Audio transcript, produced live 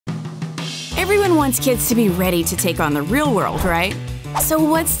Everyone wants kids to be ready to take on the real world, right? So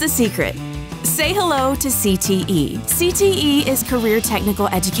what's the secret? Say hello to CTE. CTE is Career Technical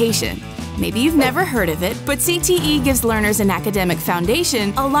Education. Maybe you've never heard of it, but CTE gives learners an academic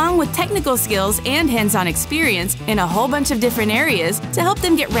foundation along with technical skills and hands-on experience in a whole bunch of different areas to help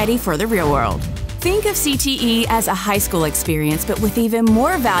them get ready for the real world. Think of CTE as a high school experience, but with even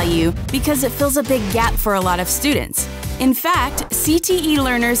more value because it fills a big gap for a lot of students. In fact, CTE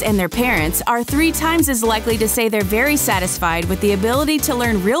learners and their parents are 3 times as likely to say they're very satisfied with the ability to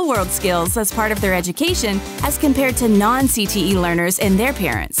learn real-world skills as part of their education as compared to non-CTE learners and their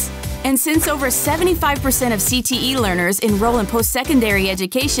parents. And since over 75% of CTE learners enroll in post-secondary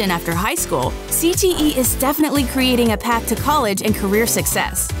education after high school, CTE is definitely creating a path to college and career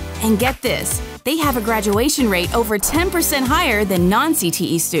success. And get this, they have a graduation rate over 10% higher than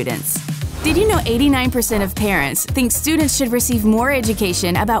non-CTE students. Did you know 89% of parents think students should receive more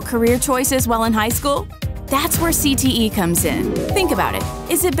education about career choices while in high school? That's where CTE comes in. Think about it.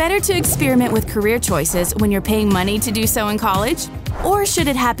 Is it better to experiment with career choices when you're paying money to do so in college? Or should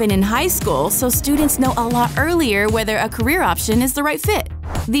it happen in high school so students know a lot earlier whether a career option is the right fit?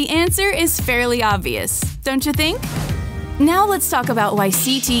 The answer is fairly obvious, don't you think? Now let's talk about why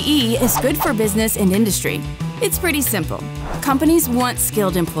CTE is good for business and industry. It's pretty simple. Companies want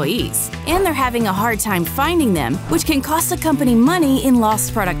skilled employees, and they're having a hard time finding them, which can cost a company money in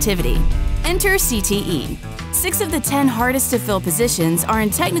lost productivity. Enter CTE. 6 of the 10 hardest to fill positions are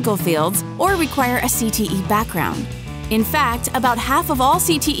in technical fields or require a CTE background. In fact, about half of all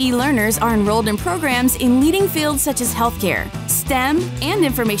CTE learners are enrolled in programs in leading fields such as healthcare, STEM, and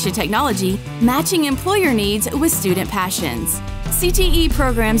information technology, matching employer needs with student passions. CTE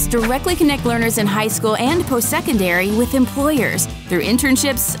programs directly connect learners in high school and post-secondary with employers through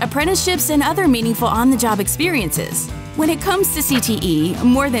internships, apprenticeships, and other meaningful on-the-job experiences. When it comes to CTE,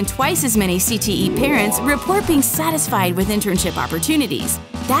 more than twice as many CTE parents report being satisfied with internship opportunities.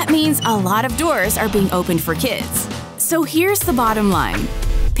 That means a lot of doors are being opened for kids. So here's the bottom line.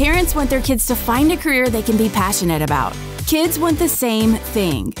 Parents want their kids to find a career they can be passionate about. Kids want the same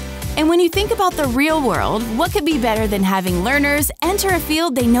thing. And when you think about the real world, what could be better than having learners enter a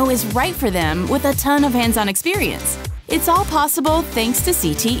field they know is right for them with a ton of hands-on experience? It's all possible thanks to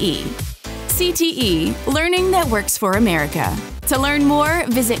CTE. CTE, learning that works for America. To learn more,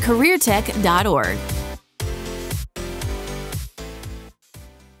 visit careertech.org.